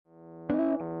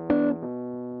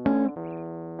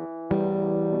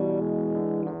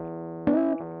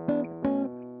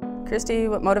Christy,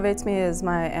 what motivates me is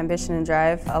my ambition and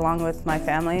drive, along with my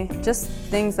family. Just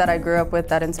things that I grew up with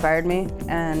that inspired me,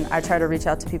 and I try to reach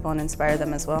out to people and inspire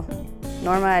them as well.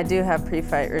 Normally I do have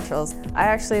pre-fight rituals. I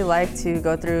actually like to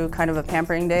go through kind of a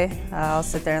pampering day. I'll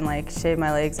sit there and shave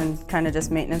my legs and kind of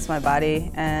just maintenance my body.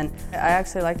 And I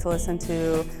actually like to listen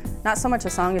to not so much a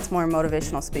song, it's more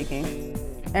motivational speaking.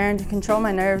 And to control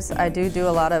my nerves, I do a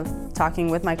lot of talking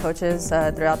with my coaches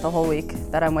throughout the whole week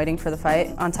that I'm waiting for the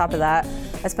fight. On top of that,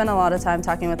 I spend a lot of time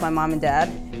talking with my mom and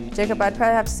dad. Jacob, I'd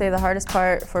probably have to say the hardest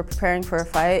part for preparing for a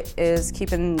fight is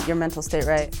keeping your mental state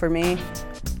right. For me,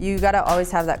 you gotta always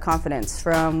have that confidence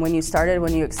from when you started,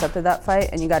 when you accepted that fight,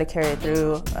 and you gotta carry it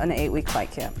through an 8-week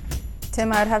fight camp.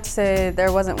 Tim, I'd have to say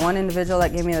there wasn't one individual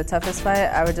that gave me the toughest fight.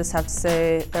 I would just have to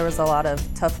say there was a lot of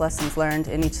tough lessons learned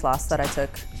in each loss that I took.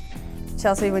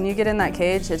 Chelsea, when you get in that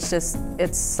cage,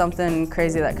 it's something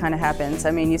crazy that kind of happens. I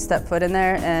mean, you step foot in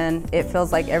there and it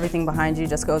feels like everything behind you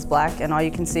just goes black and all you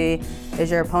can see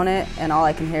is your opponent and all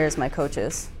I can hear is my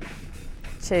coaches.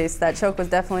 Chase, that choke was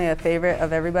definitely a favorite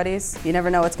of everybody's. You never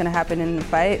know what's going to happen in the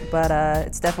fight, but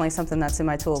it's definitely something that's in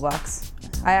my toolbox.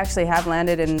 I actually have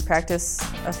landed in practice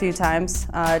a few times.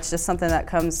 It's just something that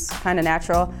comes kind of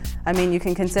natural. I mean, you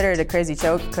can consider it a crazy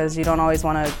choke because you don't always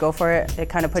want to go for it. It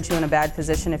kind of puts you in a bad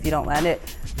position if you don't land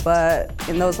it. But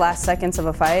in those last seconds of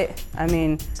a fight, I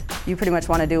mean, you pretty much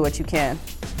want to do what you can.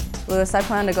 Lewis, I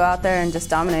plan to go out there and just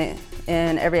dominate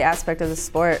in every aspect of the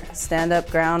sport. Stand up,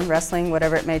 ground, wrestling,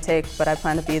 whatever it may take, but I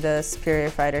plan to be the superior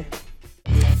fighter.